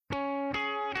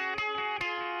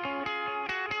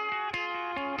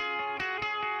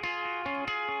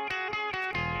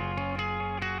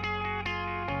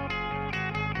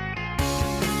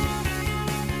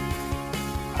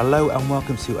Hello and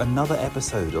welcome to another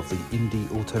episode of the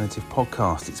Indie Alternative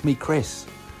Podcast. It's me, Chris.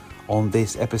 On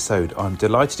this episode, I'm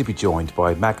delighted to be joined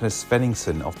by Magnus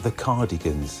Svenningsson of The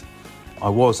Cardigans. I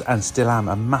was and still am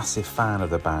a massive fan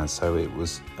of the band, so it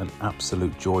was an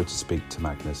absolute joy to speak to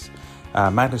Magnus.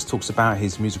 Magnus talks about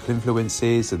his musical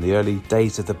influences and the early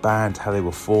days of the band, how they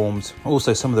were formed,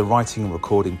 also some of the writing and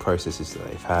recording processes that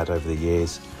they've had over the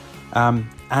years,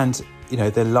 and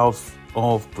their love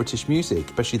of British music,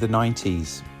 especially the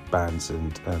 90s bands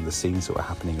and the scenes that were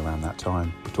happening around that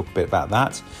time. We talk a bit about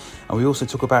that, and we also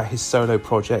talk about his solo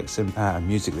projects and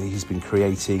music that he's been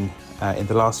creating in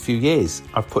the last few years.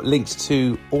 I've put links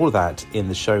to all of that in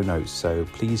the show notes, so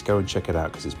please go and check it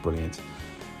out because it's brilliant.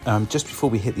 Just before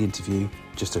we hit the interview,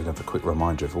 just another quick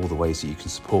reminder of all the ways that you can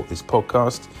support this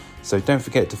podcast. So don't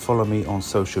forget to follow me on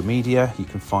social media. You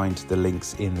can find the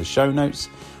links in the show notes.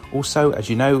 Also, as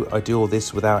you know, I do all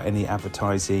this without any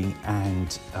advertising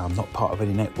and I'm not part of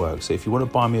any network. So if you want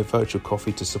to buy me a virtual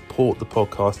coffee to support the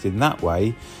podcast in that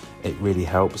way, it really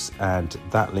helps. And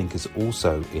that link is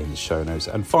also in the show notes.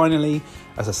 And finally,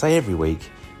 as I say every week,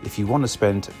 if you want to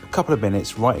spend a couple of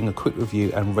minutes writing a quick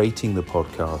review and rating the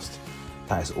podcast,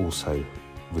 that is also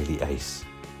really ace.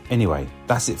 Anyway,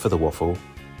 that's it for the waffle.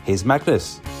 Here's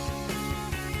Magnus.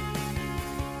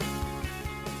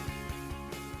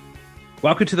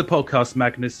 Welcome to the podcast,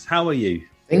 Magnus. How are you?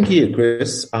 Thank you,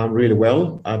 Chris. I'm really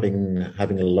well. I've been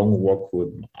having a long walk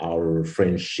with our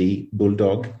French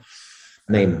bulldog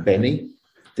named Benny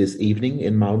this evening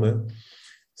in Malmö.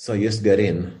 So I just got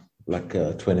in like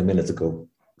 20 minutes ago.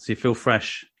 So you feel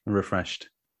fresh and refreshed?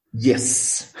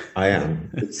 Yes, I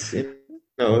am. It's me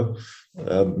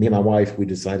and my wife, we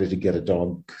decided to get a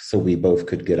dog so we both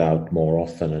could get out more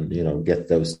often and, get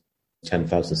those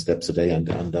 10,000 steps a day.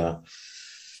 And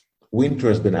winter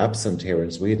has been absent here in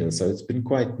Sweden, so it's been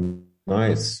quite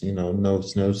nice. No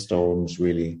snowstorms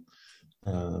really.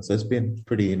 So it's been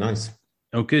pretty nice.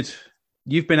 Oh, good.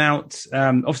 You've been out.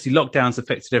 Obviously, lockdowns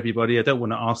affected everybody. I don't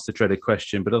want to ask the dreaded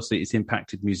question, but obviously it's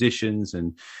impacted musicians.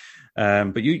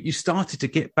 But you started to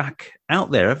get back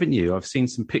out there, haven't you? I've seen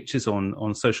some pictures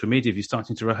on social media of you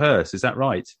starting to rehearse. Is that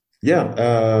right? Yeah.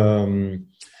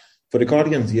 For the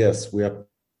Cardigans, yes, we are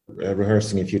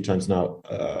rehearsing a few times now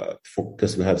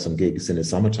because we have some gigs in the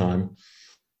summertime.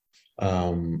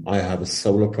 I have a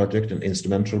solo project, an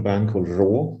instrumental band called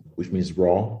Rå, which means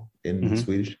raw in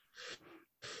Swedish.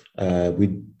 We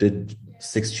did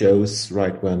 6 shows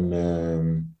right when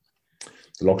the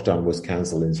lockdown was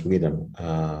cancelled in Sweden,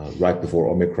 right before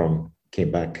Omicron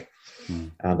came back.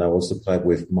 And I also played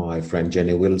with my friend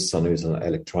Jenny Wilson, who's an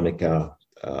electronica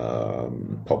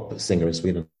pop singer in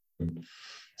Sweden.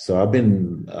 So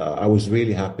I was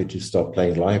really happy to start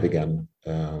playing live again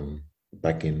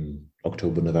back in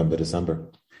October, November, December.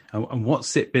 And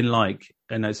what's it been like?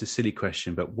 I know it's a silly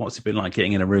question, but what's it been like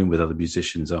getting in a room with other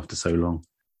musicians after so long?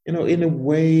 In a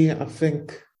way, I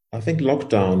think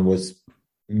lockdown was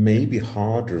maybe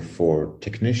harder for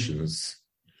technicians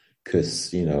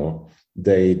because,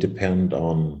 they depend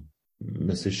on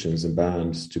musicians and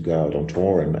bands to go out on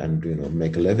tour and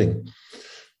make a living.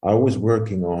 I was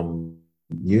working on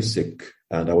music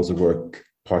and I was work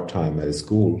part-time at a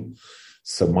school,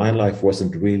 so my life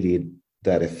wasn't really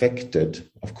that affected.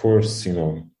 Of course,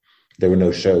 there were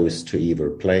no shows to either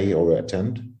play or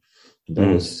attend.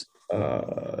 That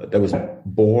was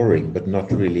boring, but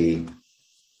not really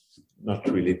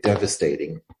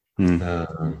devastating.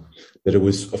 But it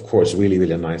was, of course, really,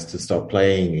 really nice to start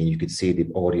playing, and you could see the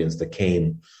audience that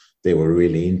came, they were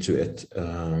really into it.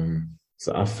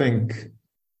 So I think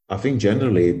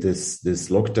generally this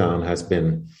lockdown has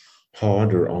been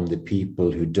harder on the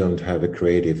people who don't have a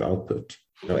creative output.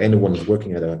 Anyone who's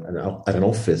working at an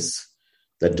office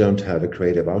that don't have a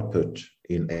creative output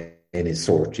in any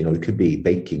sort, it could be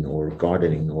baking or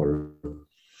gardening or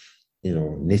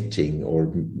knitting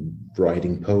or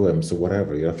writing poems or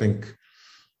whatever. I think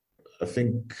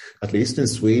at least in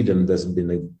Sweden there's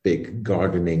been a big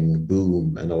gardening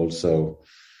boom, and also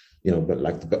but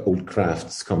like the old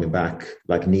crafts coming back,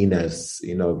 like Nina's,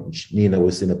 Nina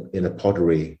was in a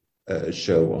pottery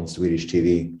show on Swedish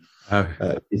TV.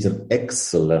 She's an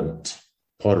excellent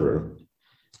potterer.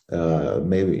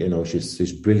 Maybe,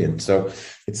 she's brilliant. So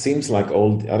it seems like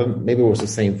maybe it was the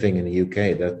same thing in the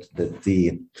UK that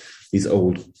these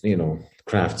old,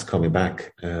 crafts coming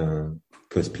back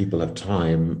because people have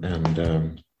time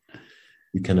and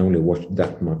you can only watch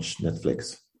that much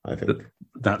Netflix, I think.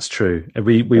 That's true.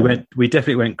 We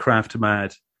definitely went craft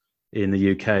mad in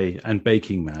the UK and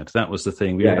baking mad. That was the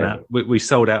thing. We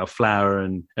sold out of flour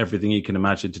and everything you can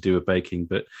imagine to do with baking.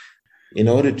 But in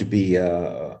order to be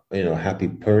a happy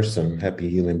person, happy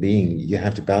human being, you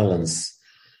have to balance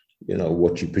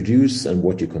what you produce and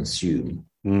what you consume.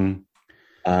 Mm.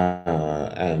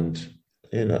 And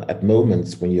at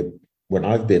moments when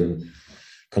I've been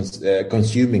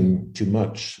consuming too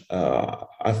much,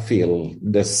 I feel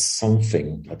there's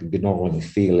something like a gnawing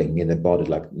feeling in the body,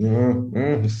 like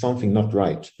something not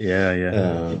right.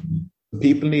 Yeah.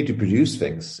 People need to produce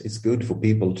things. It's good for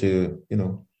people to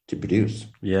produce.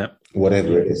 Yeah.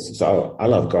 Whatever it is. So I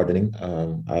love gardening.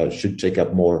 I should take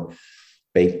up more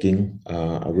baking.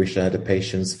 I wish I had the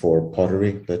patience for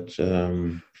pottery, but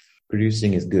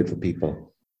producing is good for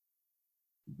people.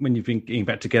 When you've been getting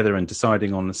back together and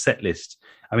deciding on a set list,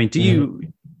 I mean, do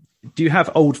you have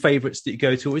old favorites that you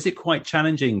go to, or is it quite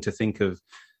challenging to think of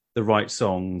the right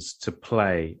songs to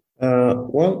play?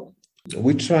 Well,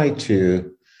 we try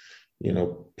to,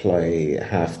 play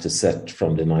half the set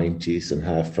from the 90s and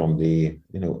half from the,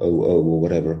 00 or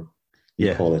whatever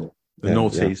you call it. The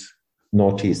noughties. Yeah.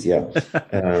 Noughties, yeah.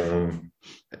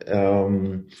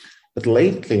 But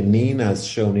lately, Nina has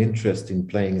shown interest in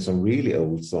playing some really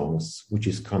old songs, which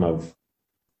is kind of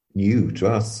new to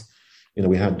us.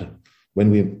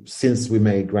 Since we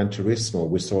made Gran Turismo,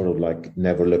 we sort of like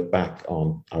never looked back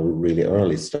on our really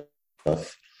early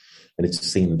stuff. And it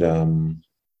seemed,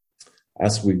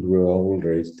 as we grew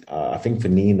older, I think for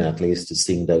Nina at least, to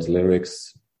sing those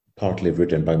lyrics, partly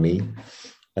written by me,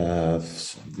 they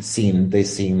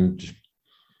seemed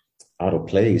out of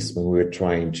place when we were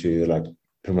trying to like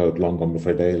promote Long Gone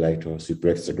Before Daylight or Super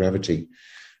Extra Gravity.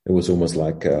 It was almost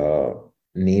like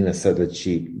Nina said that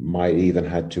she might even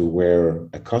had to wear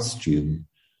a costume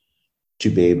to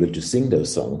be able to sing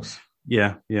those songs.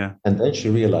 Yeah. And then she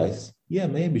realized,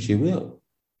 maybe she will.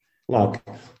 Like,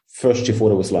 first she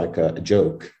thought it was like a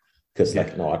joke, because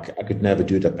no, I could never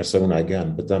do that persona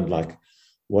again. But then like,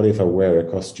 what if I wear a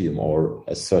costume or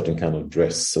a certain kind of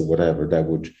dress or whatever that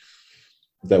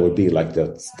would be like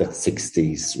that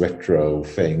 60s retro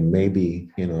thing, maybe,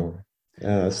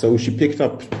 so she picked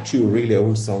up 2 really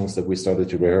old songs that we started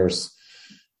to rehearse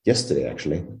yesterday,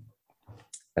 actually,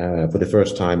 for the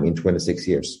first time in 26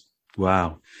 years.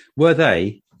 Wow. Were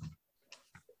they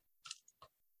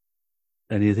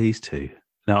any of these 2?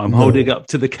 Now I'm holding up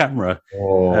to the camera.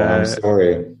 Oh, I'm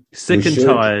sorry. Sick and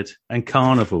Tired and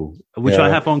Carnival, which I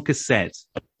have on cassette.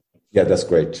 Yeah, that's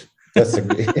great. That's a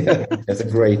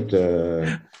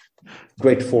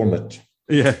great format.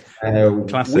 Yeah,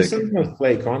 classic. We sometimes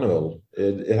play Carnival.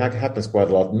 It happens quite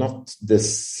a lot. Not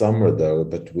this summer though,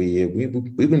 but we've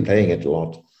been playing it a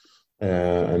lot.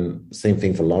 And same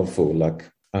thing for Loveful. Like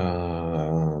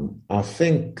I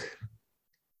think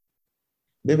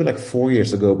maybe like 4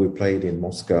 years ago we played in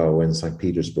Moscow and St.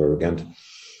 Petersburg, and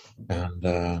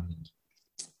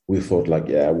we thought like,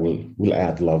 we'll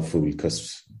add Loveful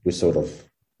because we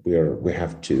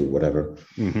have to, whatever.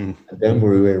 Mm-hmm. And then we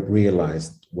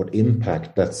realized what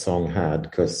impact that song had,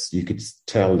 because you could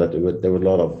tell that there were a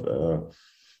lot of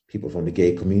people from the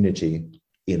gay community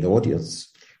in the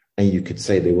audience, and you could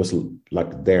say there was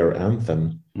like their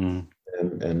anthem,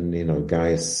 and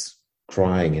guys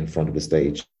crying in front of the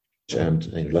stage,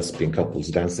 and lesbian couples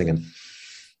dancing,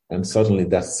 and suddenly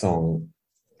that song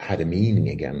had a meaning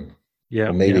again. Yeah,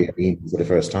 or maybe a meaning for the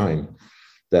first time.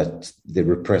 That the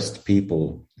repressed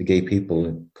people, the gay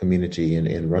people community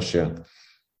in Russia,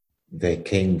 they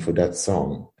came for that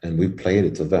song, and we played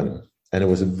it to them, and it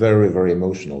was very, very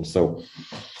emotional. So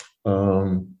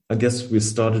I guess we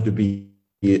started to be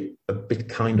a bit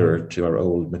kinder to our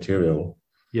old material.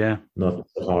 Yeah, not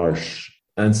so harsh.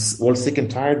 And Sick and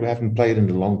Tired, we haven't played in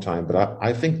a long time, but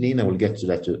I think Nina will get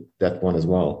to that one as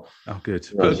well. Oh, good.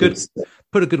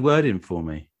 Put a good word in for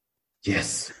me.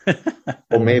 Yes.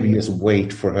 Or maybe just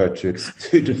wait for her to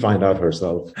find out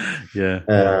herself. Yeah.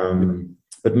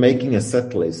 But making a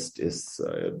set list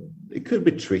it could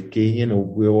be tricky.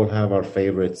 We all have our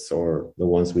favorites or the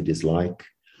ones we dislike.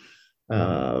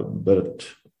 But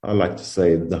I like to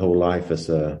say the whole life is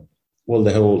the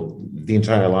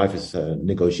entire life is a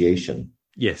negotiation.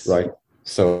 Yes. Right.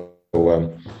 So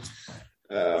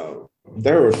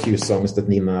there are a few songs that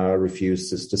Nina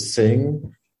refuses to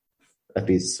sing, at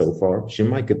least so far. She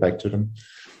might get back to them.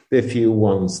 There are a few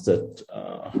ones that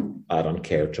I don't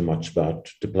care too much about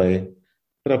to play,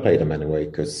 but I play them anyway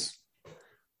because,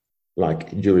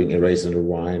 like, during Erase and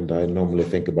Rewind, I normally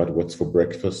think about what's for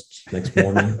breakfast next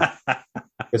morning.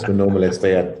 Because we normally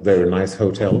stay at very nice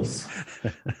hotels.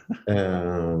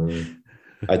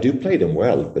 I do play them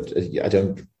well, but I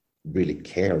don't really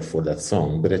care for that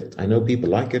song. But I know people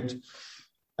like it,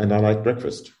 and I like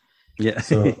breakfast. Yeah.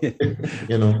 So,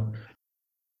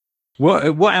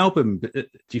 What album do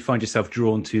you find yourself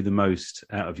drawn to the most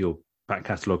out of your back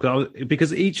catalogue?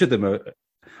 Because each of them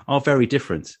are very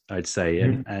different, I'd say.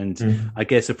 And I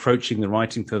guess approaching the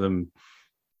writing for them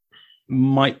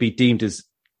might be deemed as,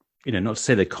 not to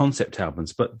say they're concept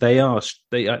albums, but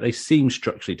they seem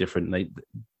structurally different.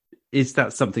 Is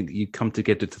that something that you come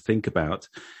together to think about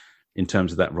in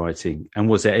terms of that writing? And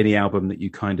was there any album that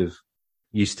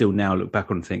you still now look back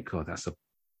on and think, oh, that's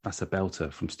a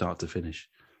belter from start to finish?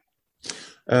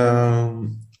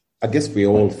 I guess we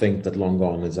all think that Long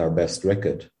Gone is our best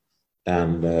record,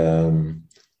 and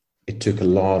it took a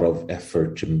lot of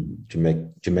effort to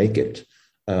make it.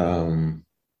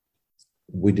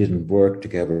 We didn't work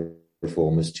together for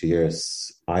almost 2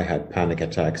 years. I had panic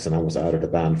attacks and I was out of the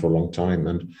band for a long time,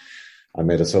 and I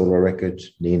made a solo record.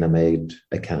 Nina made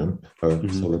a camp, her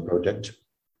solo project.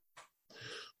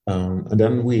 And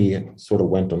then we sort of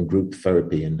went on group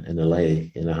therapy in LA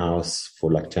in a house for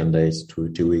like 10 days,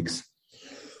 2 weeks.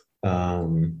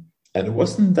 And it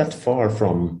wasn't that far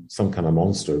from Some Kind of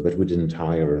Monster, but we didn't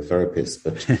hire a therapist.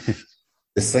 But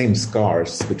the same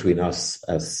scars between us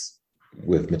as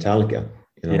with Metallica,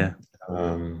 Yeah.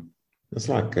 It's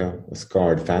like a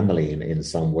scarred family in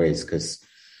some ways, because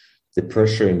the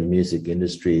pressure in the music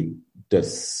industry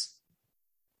does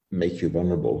make you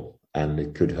vulnerable, and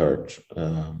it could hurt.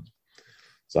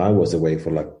 So I was away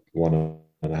for like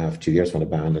 1.5, 2 years from the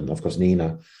band. And of course,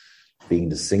 Nina, being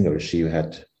the singer, she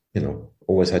had,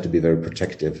 always had to be very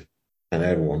protective, and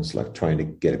everyone's like trying to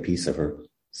get a piece of her.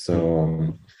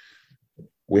 So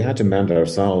we had to mend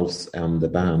ourselves and the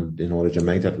band in order to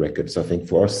make that record. So I think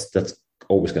for us, that's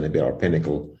always going to be our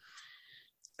pinnacle.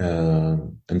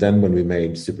 And then when we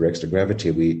made Super Extra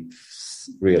Gravity, we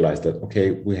realized that,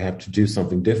 okay, we have to do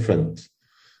something different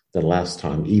than last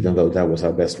time, even though that was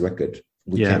our best record.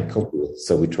 We can't cope with it.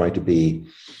 So we try to be,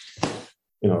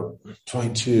 we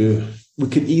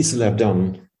could easily have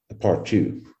done a part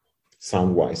 2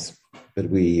 sound-wise, but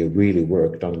we really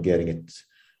worked on getting it,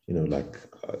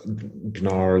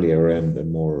 gnarlier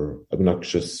and more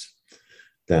obnoxious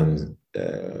than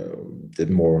the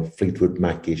more Fleetwood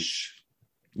Mac-ish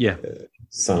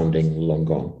sounding Long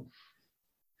Gone.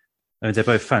 And they're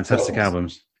both fantastic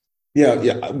albums. Yeah.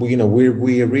 We're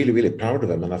really, really proud of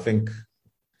them. And I think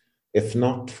if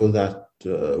not for that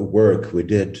work we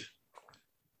did,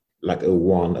 like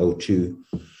 2001,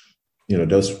 2002,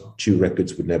 those 2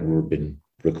 records would never have been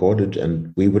recorded,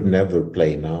 and we would never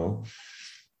play now.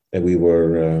 And we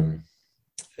were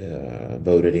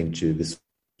voted into the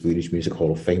Swedish Music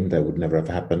Hall of Fame. That would never have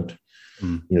happened.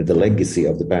 The legacy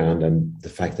of the band and the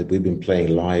fact that we've been playing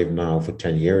live now for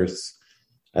 10 years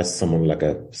as someone like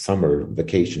a summer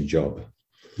vacation job.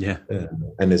 Yeah.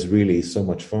 And it's really so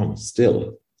much fun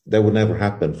still. That would never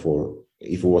happen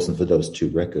if it wasn't for those 2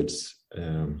 records,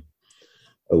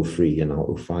 2003 and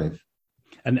 2005.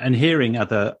 And hearing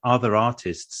other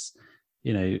artists,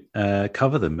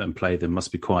 cover them and play them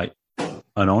must be quite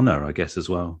an honor, I guess, as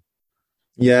well.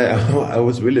 Yeah, I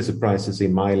was really surprised to see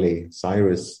Miley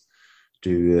Cyrus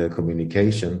do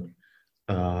Communication,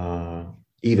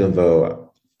 even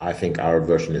though I think our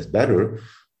version is better,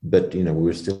 but, we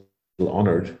were still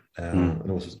honored. And it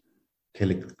was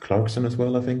Kelly Clarkson as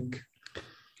well, I think.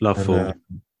 Loveful.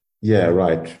 Yeah,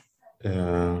 right.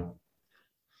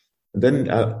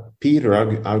 Then Peter,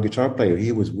 our guitar player,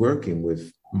 he was working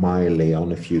with Miley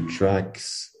on a few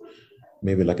tracks,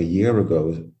 maybe like a year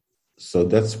ago. So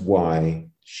that's why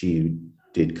she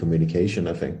did Communication,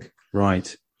 I think.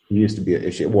 Right. She used to be,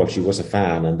 she was a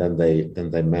fan, and then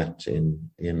they met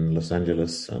in Los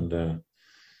Angeles, and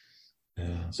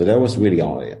so that was really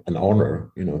an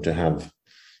honor, to have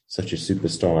such a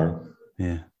superstar.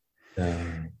 Yeah.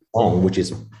 Song, which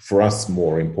is for us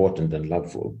more important than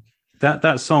Loveful.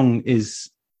 That song is,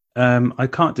 I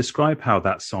can't describe how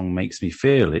that song makes me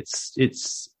feel. It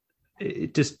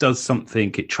just does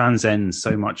something. It transcends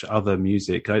so much other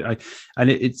music.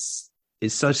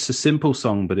 It's such a simple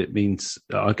song, but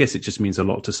I guess it just means a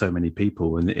lot to so many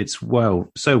people, and it's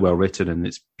so well written, and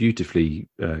it's beautifully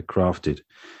crafted.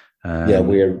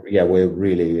 We're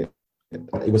really.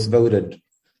 It was voted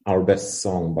our best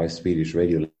song by Swedish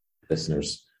radio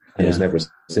listeners, and it was never a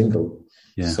single.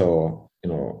 Yeah. So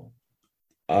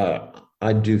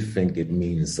I do think it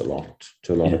means a lot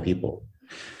to a lot of people.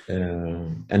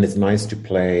 And it's nice to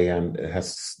play, and it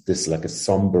has this like a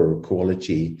somber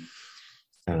quality,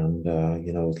 and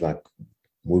it's like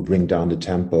we bring down the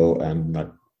tempo, and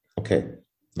like, okay,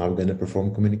 now we're going to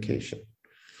perform Communication.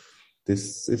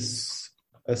 This is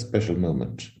a special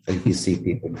moment. You see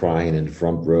people crying in the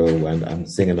front row and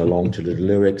singing along to the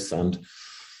lyrics, and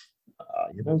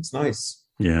it's nice.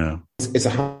 Yeah, it's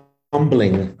a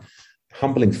humbling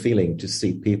feeling to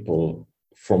see people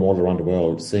from all around the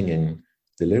world singing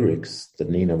the lyrics that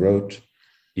Nina wrote,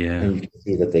 Yeah. and you can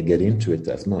see that they get into it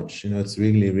as much. It's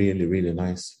really, really, really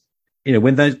nice.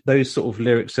 When those sort of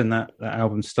lyrics and that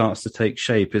album starts to take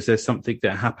shape, is there something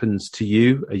that happens to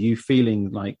you? Are you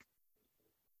feeling like,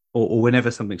 or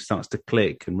whenever something starts to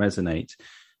click and resonate,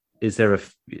 is there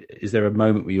a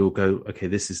moment where you'll go, okay,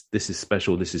 this is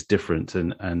special, this is different,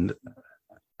 and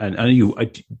do you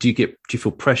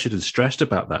feel pressured and stressed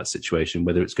about that situation,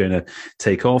 whether it's going to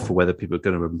take off or whether people are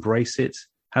going to embrace it?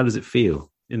 How does it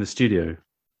feel in the studio?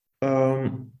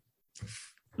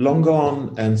 Long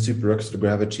Gone and Super Extra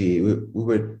Gravity,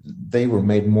 they were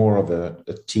made more of a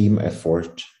team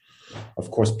effort.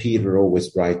 Of course, Peter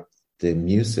always write the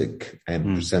music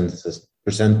and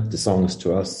present the songs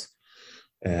to us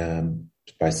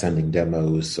by sending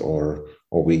demos, or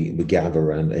we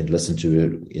gather and listen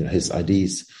to his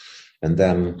ideas, and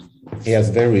then he has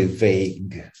very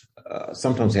vague.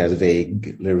 Sometimes he has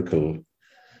vague lyrical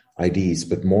ideas,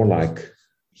 but more like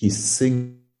he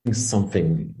sings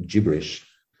something gibberish,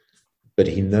 but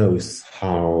he knows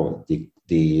how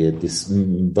this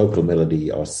vocal melody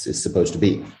is supposed to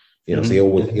be. So he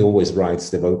always writes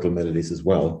the vocal melodies as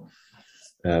well.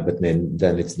 But then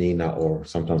it's Nina or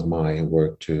sometimes my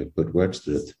work to put words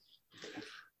to it.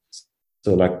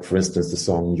 So, like for instance, the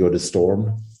song "You're the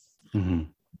Storm,"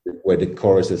 where the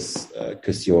chorus is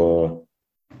 "'Cause you're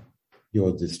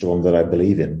the storm that I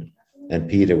believe in," and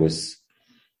Peter was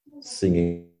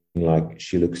singing like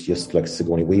she looks just like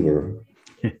Sigourney Weaver.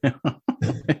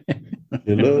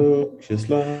 She looks just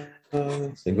like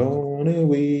Sigourney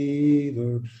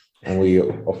Weaver. And we,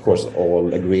 of course,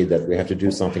 all agreed that we have to do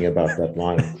something about that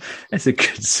line. It's a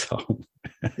good song.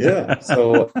 Yeah.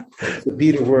 So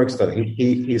Peter works that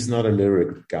he's not a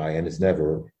lyric guy, and he's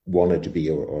never wanted to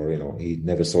be, or he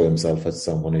never saw himself as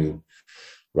someone who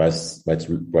writes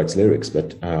lyrics.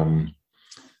 But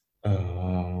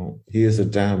he is a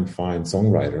damn fine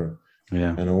songwriter,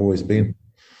 and always been.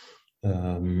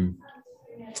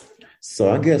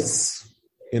 So I guess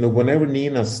whenever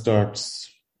Nina starts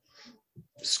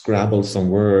scrabble some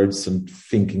words and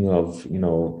thinking of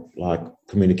like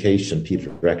communication,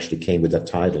 Peter actually came with that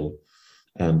title,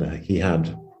 and he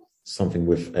had something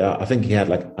with I think he had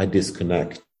like "I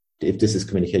disconnect. If this is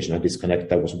communication, I disconnect."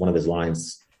 That was one of his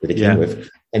lines that he came with,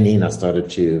 and Nina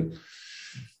started to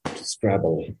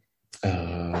scrabble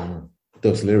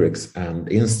those lyrics,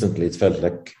 and instantly it felt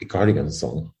like a Cardigans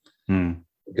song.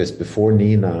 Because before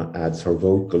Nina adds her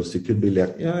vocals, it could be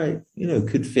like, it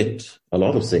could fit a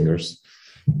lot of singers.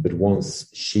 But once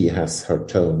she has her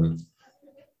tone,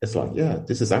 it's like,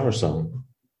 this is our song,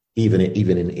 even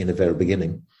in the very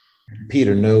beginning.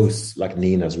 Peter knows like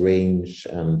Nina's range,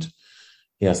 and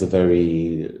he has a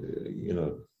very,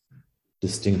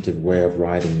 distinctive way of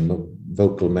writing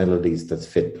vocal melodies that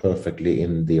fit perfectly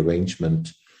in the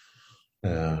arrangement.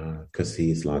 Because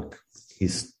he's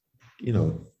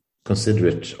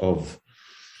considerate of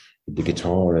the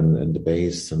guitar and the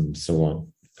bass and so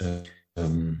on.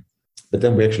 But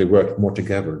then we actually worked more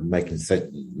together, making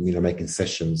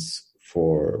sessions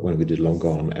for when we did Long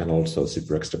Gone and also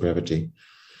Super Extra Gravity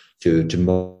to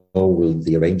mold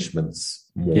the arrangements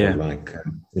more like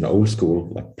old school,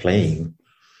 like playing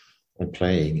and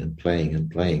playing and playing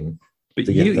and playing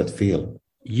to get that feel.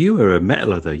 You were a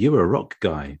metaler though. You were a rock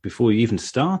guy before you even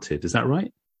started. Is that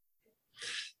right?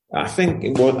 I think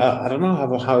I don't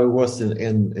know how it was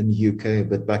in UK,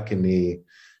 but back in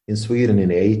Sweden in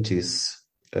the 80s.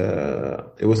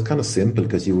 It was kind of simple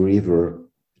because you were either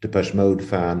Depeche Mode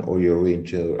fan or you were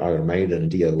into Iron Maiden,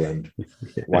 Dio, and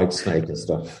Whitesnake and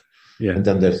stuff. Yeah. And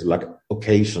then there's like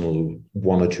occasional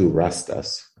one or two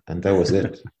Rastas, and that was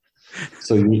it.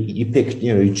 So you picked,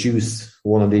 you choose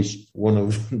one of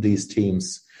these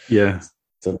teams. Yeah.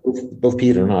 So both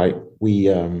Peter and I, we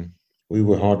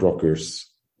were hard rockers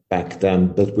back then,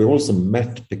 but we also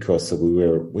met because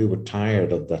we were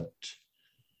tired of that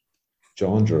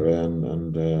genre,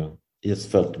 and it just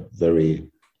felt very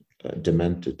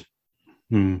demented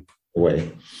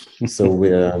way.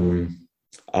 So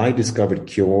I discovered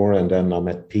Cure, and then I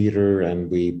met Peter,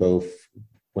 and we both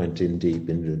went in deep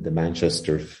into the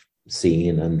Manchester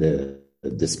scene and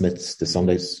the Smiths, the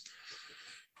Sundays,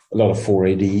 a lot of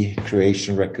 4AD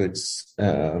Creation records,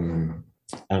 and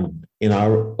in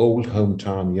our old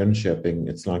hometown Jönköping,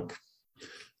 it's like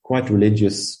quite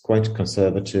religious, quite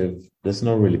conservative. There's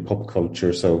no really pop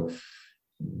culture. So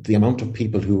the amount of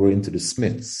people who were into the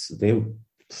Smiths,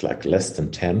 it's like less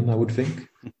than 10, I would think.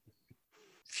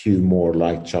 Few more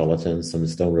like Charlatans and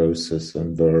Stone Roses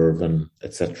and Verve and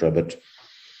etc. But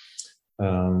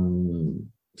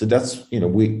so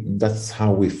that's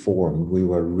how we formed. We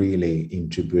were really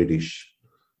into British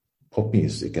pop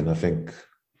music, and I think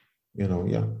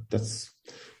that's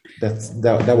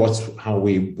that was how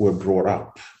we were brought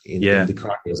up in the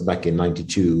Cardigans back in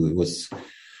 '92.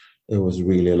 It was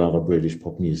really a lot of British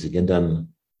pop music, and then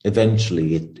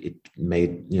eventually it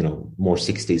made, more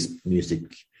 '60s music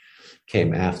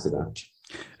came after that.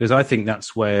 Because I think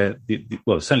that's where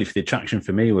certainly for the attraction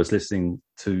for me was listening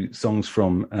to songs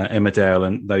from Emmerdale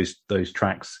and those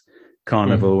tracks,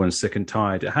 Carnival and Sick and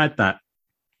Tired. It had that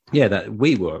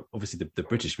we were obviously the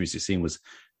British music scene was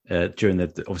during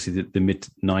the mid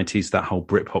 '90s. That whole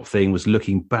Britpop thing was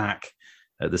looking back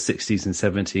at the '60s and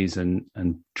 '70s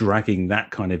and dragging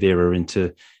that kind of era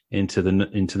into the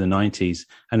 '90s.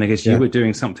 And I guess you were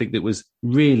doing something that was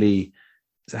really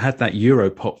had that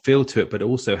Europop feel to it, but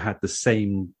also had the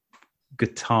same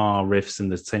guitar riffs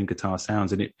and the same guitar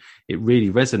sounds, and it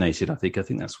really resonated. I think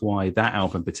that's why that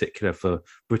album in particular for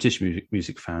British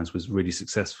music fans was really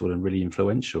successful and really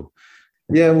influential.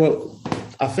 Yeah, well,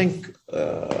 I think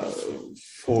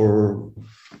for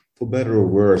better or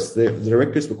worse, the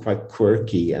records were quite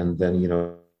quirky, and then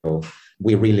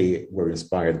we really were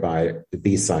inspired by the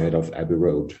B-side of Abbey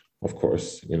Road, of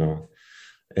course,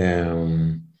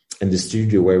 in the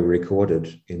studio where we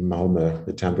recorded in Malmö,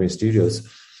 the Tambourine Studios.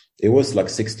 It was like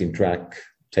 16-track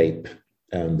tape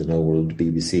and an old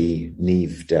BBC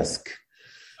Neve desk.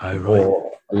 Oh, right.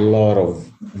 Or a lot of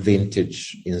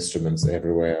vintage instruments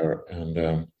everywhere.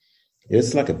 And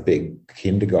it's like a big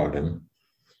kindergarten.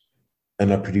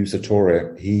 And our producer,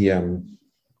 Tore, he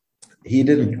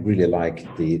didn't really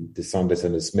like the Sundays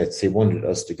and the Smiths. He wanted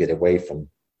us to get away from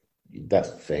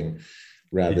that thing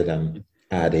rather than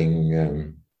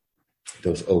adding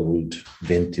those old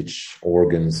vintage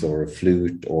organs or a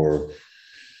flute or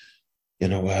a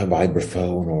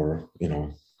vibraphone or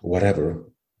whatever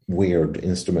weird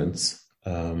instruments,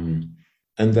 and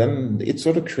then it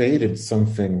sort of created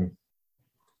something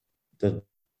that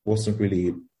wasn't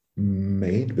really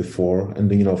made before.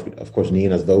 And of course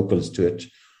Nina's vocals to it,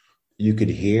 you could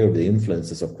hear the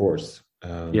influences, of course.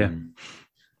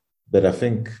 But I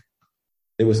think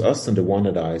it was us and the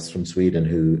One Eyes from Sweden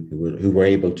who were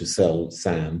able to sell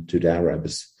sand to the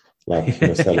Arabs, like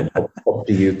selling pop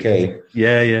to UK.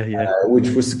 Which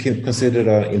was considered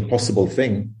an impossible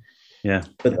thing. Yeah,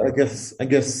 but I guess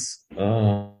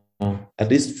at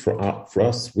least for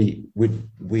us, we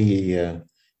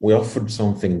offered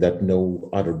something that no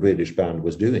other British band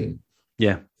was doing.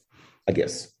 Yeah, I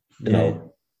guess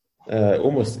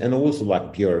almost, and also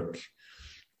like Björk,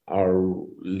 our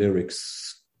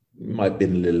lyrics might be a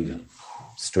little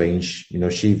strange.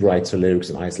 She writes her lyrics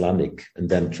in Icelandic and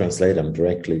then translate them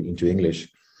directly into English.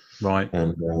 Right.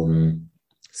 And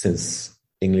since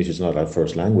English is not our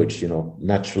first language,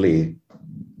 naturally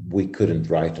we couldn't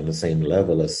write on the same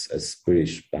level as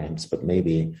British bands, but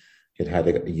maybe it had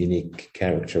a unique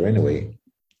character anyway.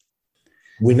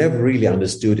 We never really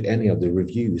understood any of the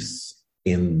reviews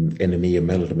in NME or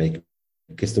Melody Maker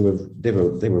because they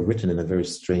were written in a very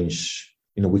strange.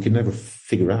 We could never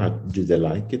figure out, do they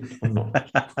like it or not?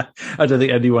 I don't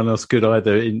think anyone else could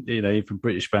either, even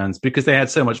British bands, because they had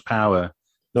so much power.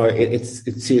 No, it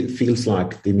feels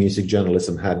like the music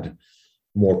journalism had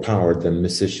more power than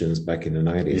musicians back in the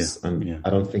 90s. I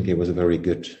don't think it was a very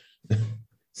good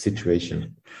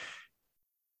situation.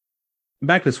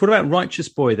 Magnus, what about Righteous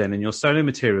Boy then in your solo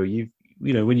material?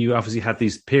 When you obviously had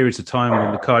these periods of time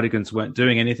when the Cardigans weren't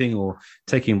doing anything or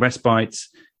taking respites,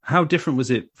 how different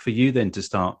was it for you then to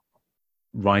start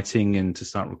writing and to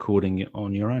start recording it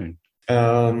on your own?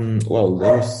 Well,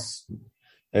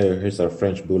 here's our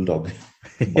French bulldog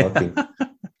barking. It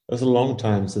was a long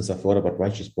time since I thought about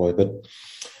Righteous Boy, but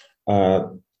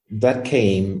that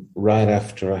came right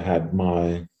after I had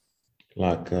my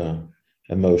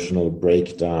emotional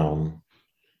breakdown.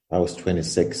 I was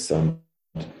 26, and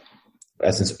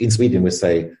as in Sweden we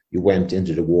say, you went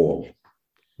into the wall.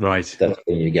 Right. That's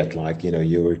when you get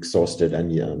you're exhausted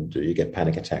and you get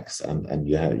panic attacks and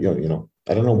you have,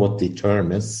 I don't know what the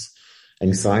term is.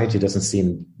 Anxiety doesn't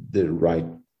seem the right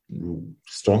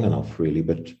strong enough really,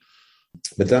 but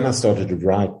then I started to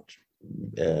write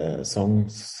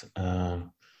songs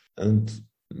and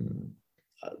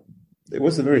it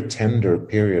was a very tender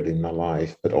period in my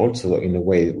life, but also in a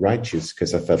way righteous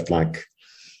because I felt like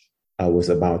I was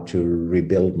about to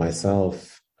rebuild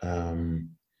myself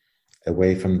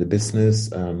away from the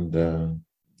business, and the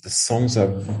songs I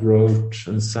wrote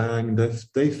and sang,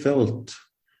 they felt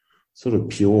sort of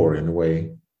pure in a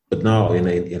way. But now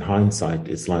in hindsight,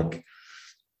 it's like,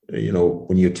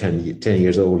 when you're 10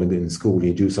 years old and in school,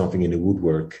 you do something in the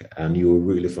woodwork and you're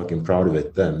really fucking proud of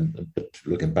it then. But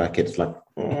looking back, it's like,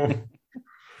 oh.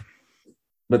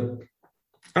 But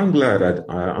I'm glad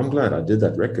I did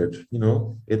that record.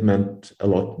 It meant a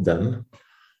lot then.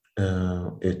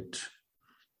 It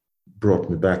brought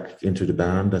me back into the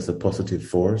band as a positive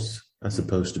force, as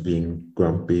opposed to being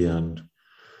grumpy and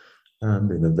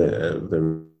in a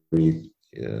very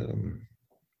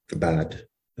bad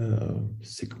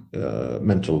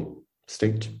mental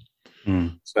state.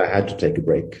 So I had to take a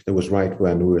break. That was right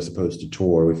when we were supposed to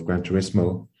tour with Gran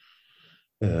Turismo,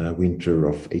 winter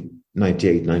of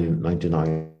 98,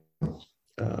 99,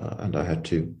 and I had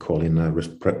to call in a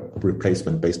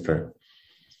replacement bass player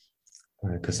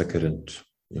because I couldn't,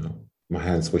 my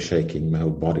hands were shaking, my whole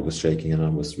body was shaking, and I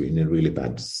was in a really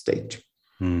bad state.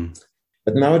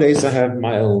 But nowadays I have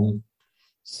my own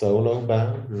solo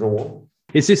band, Raw.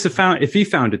 Is this if you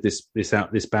founded this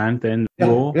band, then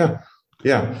Raw?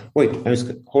 Yeah. Wait,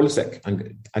 hold a sec.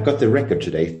 I got the record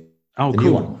today. Oh, the cool.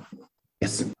 New one.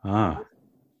 Yes.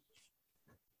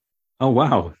 Oh,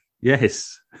 wow.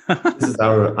 Yes. This is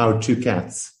our two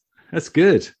cats. That's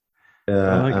good. I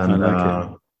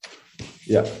like it.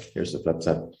 Yeah, here's the flip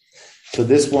side. So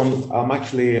this one, I'm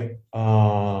actually,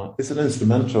 it's an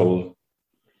instrumental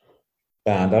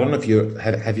band. I don't know if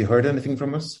have you heard anything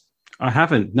from us? I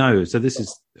haven't. No. So this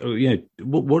is,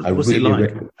 what's it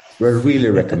like? I really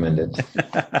recommend it.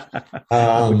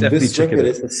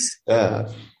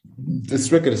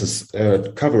 This record is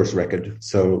a covers record.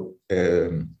 So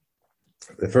the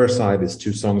first side is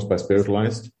 2 songs by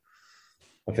Spiritualized.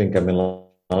 I Think I'm in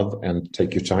Love and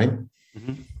Take Your Time.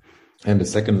 And the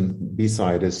second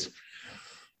B-side is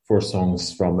 4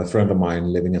 songs from a friend of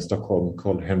mine living in Stockholm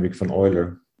called Henrik von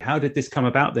Euler. How did this come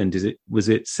about then? Was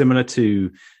it similar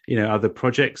to other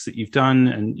projects that you've done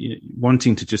and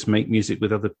wanting to just make music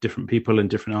with other different people and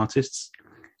different artists?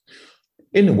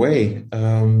 In a way,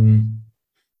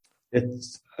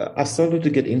 I started to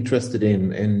get interested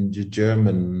in the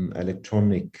German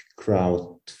electronic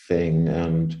crowd thing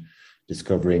and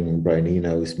discovering Brian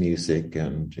Eno's music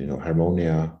and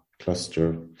Harmonia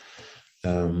Cluster.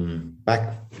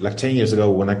 Back like 10 years ago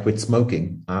when I quit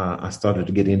smoking, I started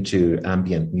to get into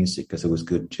ambient music because it was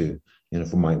good to,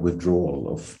 for my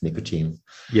withdrawal of nicotine.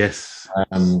 Yes.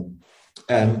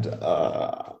 And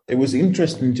it was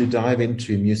interesting to dive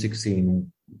into a music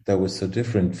scene that was so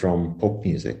different from pop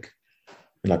music,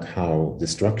 like how the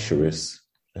structure is.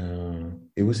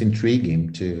 It was intriguing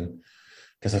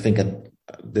because I think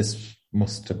this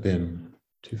must have been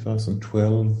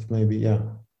 2012, maybe, yeah.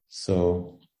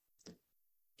 So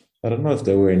I don't know if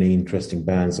there were any interesting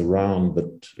bands around,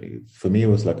 but for me, it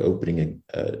was like opening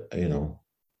a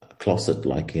closet,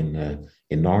 like in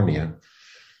Narnia,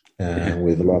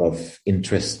 with a lot of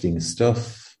interesting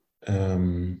stuff.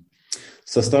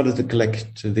 So I started to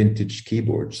collect vintage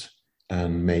keyboards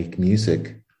and make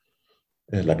music,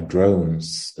 like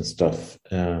drones and stuff.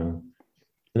 And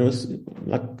it was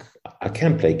like, I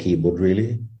can't play keyboard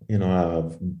really. I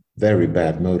have very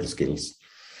bad motor skills.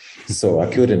 So I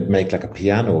couldn't make like a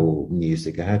piano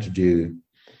music. I had to do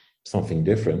something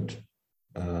different,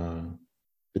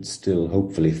 but still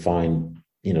hopefully find,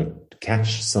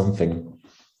 catch something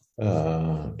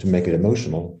to make it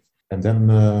emotional. And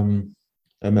then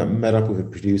I met up with a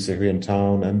producer here in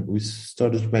town and we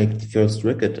started to make the first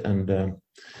record, and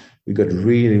we got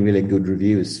really, really good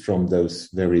reviews from those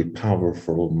very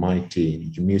powerful,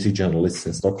 mighty music journalists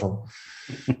in Stockholm.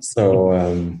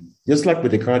 So just like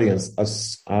with the Cardigans,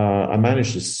 I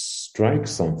managed to strike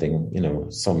something,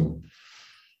 some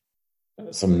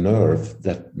nerve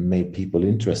that made people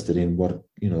interested in what,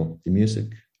 the music.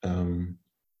 And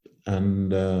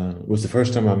it was the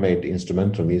first time I made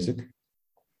instrumental music.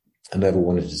 I never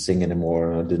wanted to sing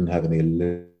anymore. I didn't have any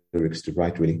lyrics to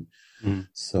write really.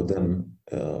 So then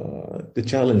the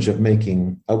challenge of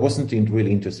I wasn't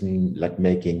really interested in like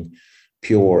making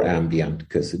pure ambient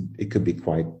because it could be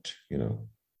quite,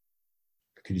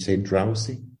 could you say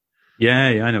drowsy? Yeah,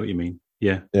 I know what you mean.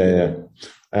 Yeah.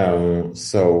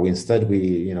 So instead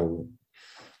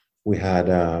we had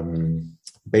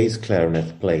bass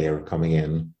clarinet player coming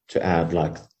in to add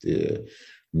like the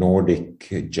Nordic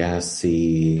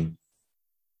jazzy,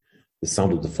 the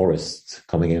sound of the forest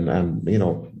coming in, and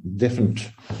different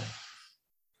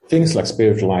things like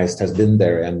Spiritualized has been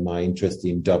there, and my interest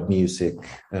in dub music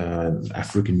and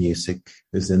African music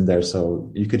is in there.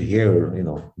 So you could hear,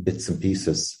 bits and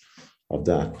pieces of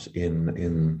that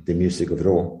in the music of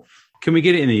Raw. Can we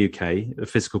get it in the UK, a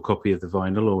physical copy of the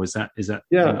vinyl, or is that?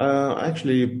 Yeah, I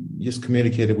actually just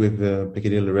communicated with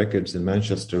Piccadilly Records in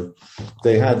Manchester.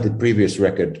 They had the previous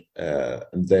record,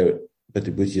 but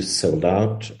it was just sold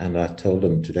out. And I told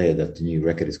them today that the new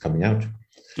record is coming out.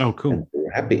 Oh, cool. And they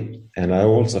were happy. And I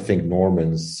also think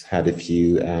Norman's had a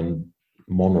few, and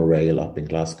Monorail up in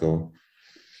Glasgow.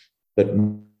 But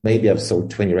maybe I've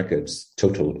sold 20 records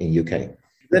total in UK.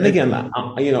 Then again,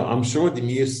 I'm sure the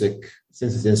music,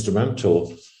 since it's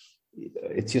instrumental,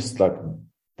 it's just like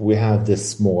we have this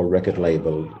small record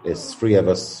label. It's 3 of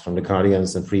us from the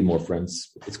Cardigans and 3 more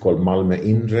friends. It's called Malmö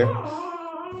Inre.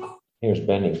 Here's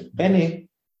Benny. Benny,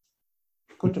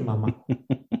 go to Mama.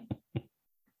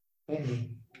 Benny.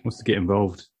 Wants to get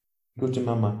involved. Go to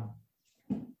Mama.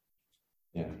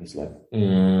 Yeah, he's like,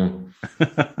 yeah.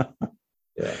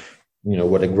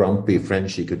 What a grumpy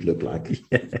Frenchie could look like.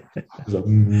 Yeah.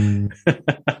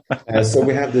 So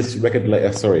we have this record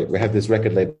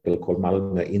label called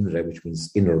Malmö Inre, which means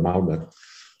Inner Malmö,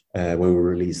 where we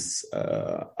release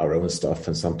our own stuff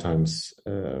and sometimes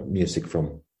music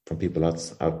from people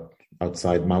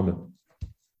outside Malmö.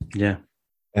 Yeah.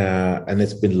 And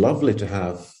it's been lovely to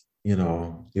have,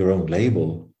 your own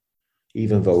label,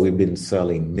 even though we've been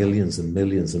selling millions and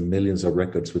millions and millions of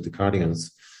records with the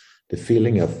Cardigans. The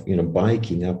feeling of,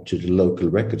 biking up to the local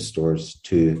record stores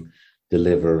to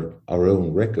deliver our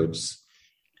own records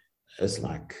is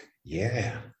like,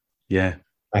 yeah,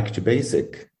 back to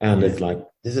basic. And it's like,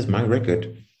 this is my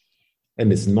record.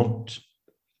 And it's not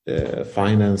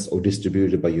financed or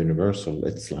distributed by Universal.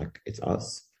 It's like, it's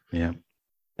us. Yeah.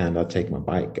 And I take my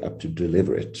bike up to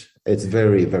deliver it. It's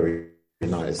very, very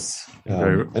nice.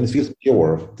 And it feels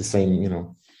pure, the same,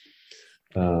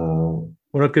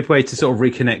 What a good way to sort of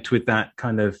reconnect with that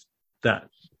kind of that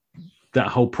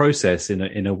whole process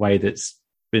in a way that's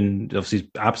been obviously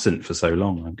absent for so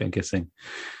long, I'm guessing.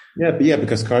 Yeah,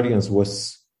 because Cardigans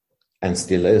was and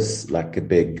still is like a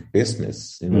big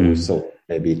business. We sold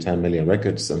maybe 10 million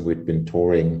records, and we'd been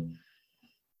touring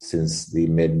since the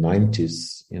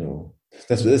mid-90s.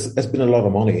 There's been a lot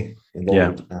of money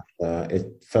involved. Yeah.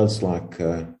 It felt like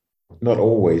not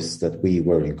always that we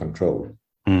were in control.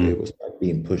 It was like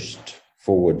being pushed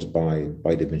forward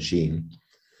by the machine.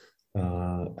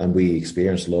 And we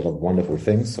experienced a lot of wonderful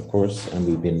things, of course, and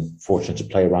we've been fortunate to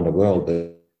play around the world,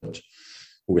 but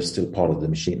we're still part of the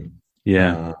machine.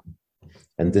 Yeah.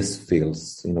 And this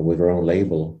feels, with our own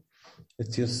label,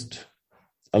 it's just,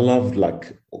 I love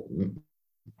like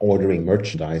ordering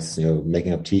merchandise,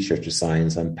 making up t-shirt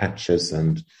designs and patches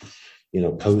and,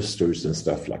 posters and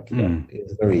stuff like that.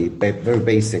 It's very, very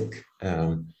basic.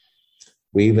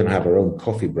 We even have our own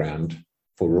coffee brand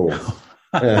for Raw.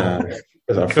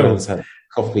 Because our friends had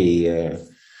coffee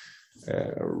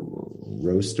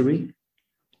roastery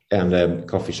and a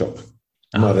coffee shop.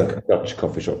 Not a Dutch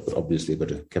coffee shop, obviously,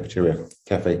 but a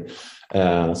cafe.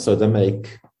 So they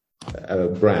make a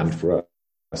brand for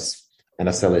us, and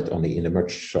I sell it in the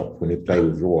merch shop when we play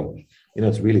with Raw.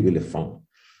 It's really, really fun.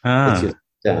 It's just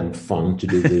damn fun to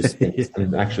do these things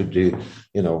and actually do,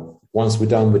 once we're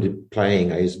done with the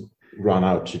playing, I just run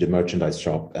out to the merchandise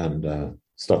shop and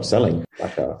start selling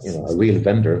like a real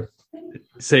vendor.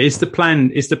 So is the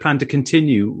plan to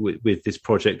continue with this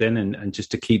project then and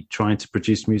just to keep trying to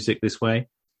produce music this way?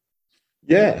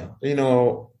 Yeah,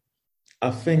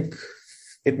 I think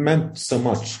it meant so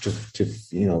much to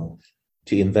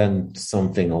invent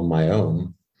something on my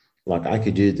own. Like I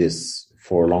could do this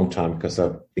for a long time because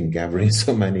I've been gathering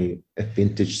so many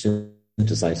vintage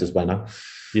synthesizers by now.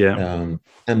 Yeah.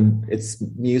 And it's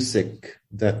music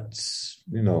that,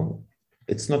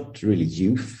 it's not really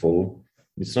youthful.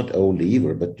 It's not old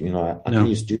either, but, I can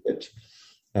just do it.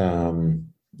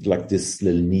 Like this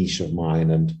little niche of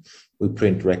mine, and we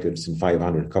print records in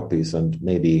 500 copies, and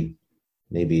maybe,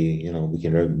 we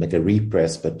can make a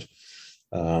repress, but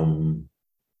the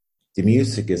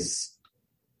music is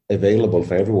available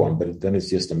for everyone, but then it's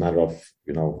just a matter of,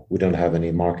 we don't have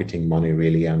any marketing money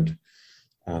really. And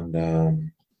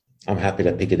I'm happy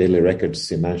that Piccadilly Records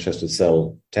in Manchester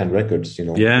sell 10 records,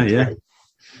 Yeah.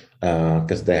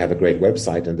 Because they have a great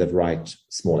website and they write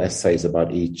small essays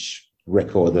about each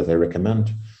record that they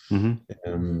recommend.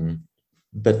 Mm-hmm.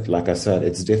 But like I said,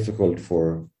 it's difficult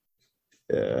for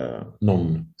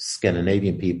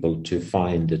non-Scandinavian people to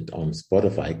find it on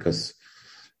Spotify because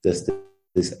there's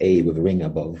this A with a ring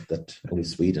above that only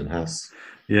Sweden has.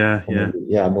 Yeah.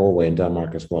 Norway and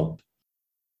Denmark as well.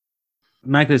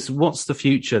 Magnus, what's the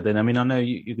future then? I mean, I know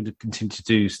you're going to continue to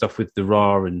do stuff with the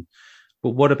RA,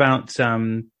 but what about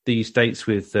these dates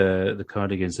with the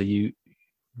Cardigans? Are you?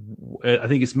 I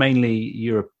think it's mainly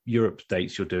Europe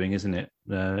dates you're doing, isn't it?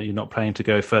 You're not planning to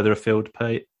go further afield.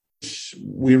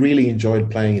 We really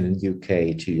enjoyed playing in the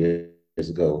UK 2 years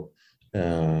ago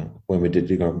when we did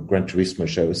Gran Turismo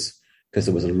shows, because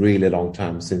it was a really long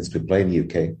time since we played in the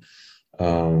UK.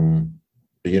 But,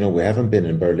 we haven't been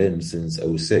in Berlin since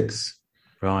 2006.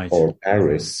 Right. Or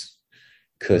Paris,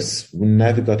 because we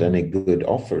never got any good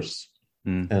offers.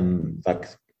 And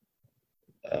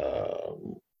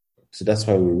so that's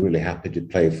why we're really happy to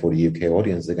play for the UK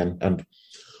audience again. And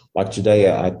Like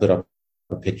today, I put up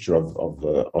a picture of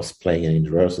us playing in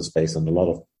the rehearsal space, and a lot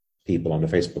of people on the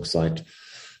Facebook site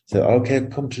said, "Okay,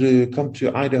 come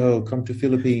to Idaho, come to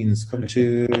Philippines, come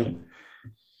to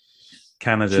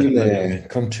Canada, Chile,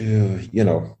 come to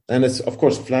And it's of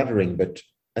course flattering, but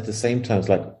at the same time, it's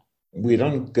like we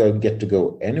don't get to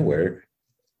go anywhere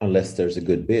unless there's a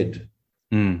good bid.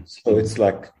 So it's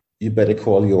like you better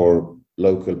call your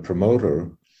local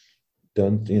promoter.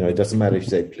 Don't it doesn't matter if you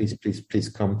say please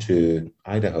come to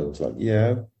Idaho. It's like,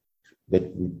 yeah,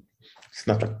 but it's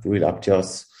not like really up to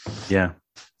us. Yeah.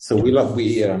 So we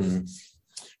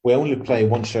only play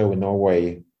one show in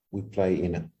Norway. We play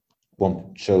in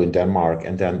one show in Denmark,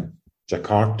 and then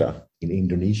Jakarta in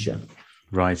Indonesia.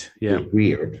 Right. Yeah. It's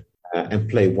weird. And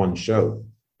play one show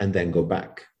and then go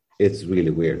back. It's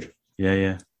really weird. Yeah.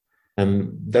 Yeah.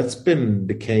 And that's been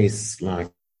the case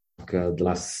like the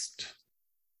last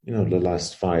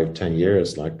 5-10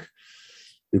 years. Like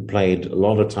we played a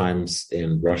lot of times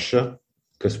in Russia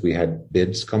because we had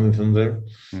bids coming from there.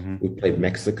 Mm-hmm. We played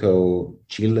Mexico,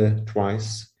 Chile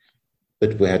twice,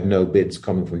 but we had no bids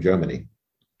coming from Germany.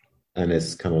 And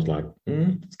it's kind of like,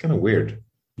 it's kind of weird.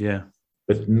 Yeah.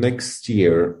 But next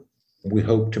year, we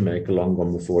hope to make a Long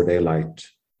Gone Before Daylight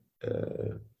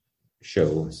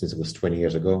show, since it was 20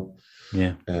 years ago.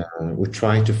 Yeah. We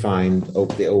tried to find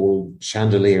the old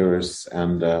chandeliers,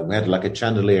 and we had like a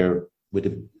chandelier with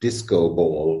a disco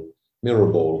ball, mirror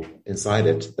ball inside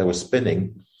it that was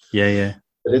spinning. Yeah, yeah.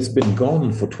 But it's been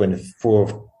gone for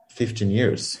 15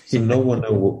 years. So no one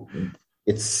knows.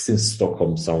 It's in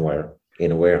Stockholm somewhere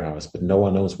in a warehouse, but no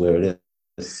one knows where it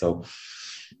is. So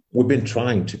we've been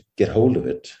trying to get hold of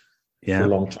it for a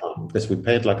long time, because we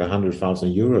paid like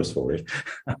 100,000 euros for it.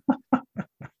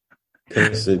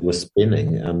 Because it was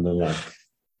spinning, and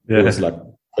it was like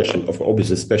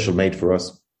obviously special made for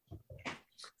us.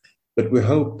 But we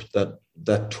hope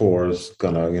that tour is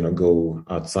gonna go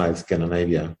outside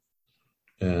Scandinavia.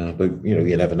 But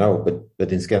you never know.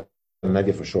 But in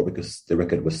Scandinavia for sure, because the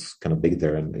record was kind of big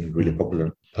there and really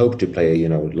popular. Hope to play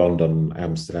London,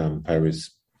 Amsterdam,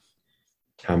 Paris,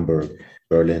 Hamburg,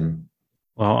 Berlin.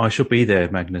 Well, I shall be there,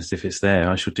 Magnus, if it's there.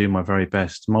 I shall do my very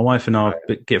best. My wife and I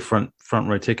get front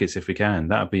row tickets if we can.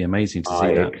 That would be amazing to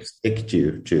see that. I expect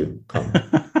you to come.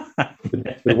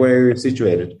 But where are you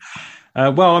situated?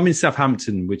 Well, I'm in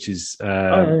Southampton, which is an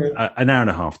hour and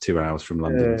a half, 2 hours from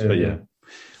London. But yeah,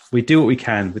 we do what we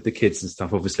can with the kids and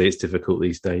stuff. Obviously, it's difficult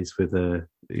these days with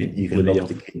you can lock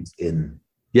the kids in.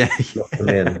 Yeah, lock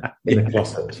them in a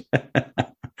closet.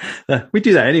 We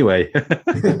do that anyway.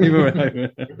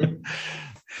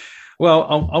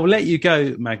 Well, I'll let you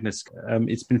go, Magnus.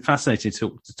 It's been fascinating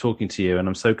talking to you, and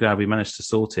I'm so glad we managed to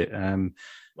sort it.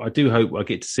 I do hope I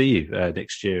get to see you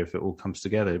next year if it all comes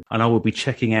together. And I will be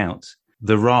checking out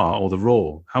the Ra or the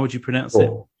Raw. How would you pronounce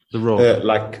it? The Raw.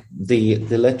 Like the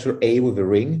letter A with a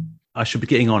ring. I should be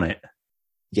getting on it.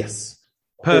 Yes.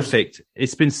 Perfect.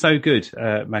 It's been so good,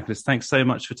 Magnus. Thanks so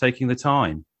much for taking the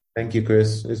time. Thank you,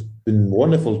 Chris. It's been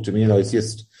wonderful to me.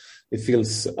 It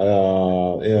feels,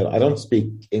 I don't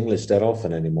speak English that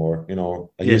often anymore.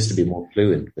 I used to be more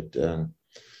fluent, but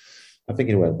I think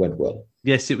it went well.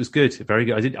 Yes, it was good. Very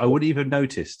good. I wouldn't even have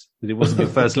noticed that it wasn't your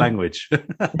first language.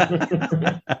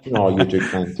 No, you too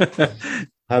kind.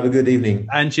 Have a good evening.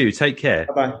 And you, take care.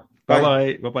 Bye-bye.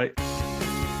 Bye-bye. Bye-bye.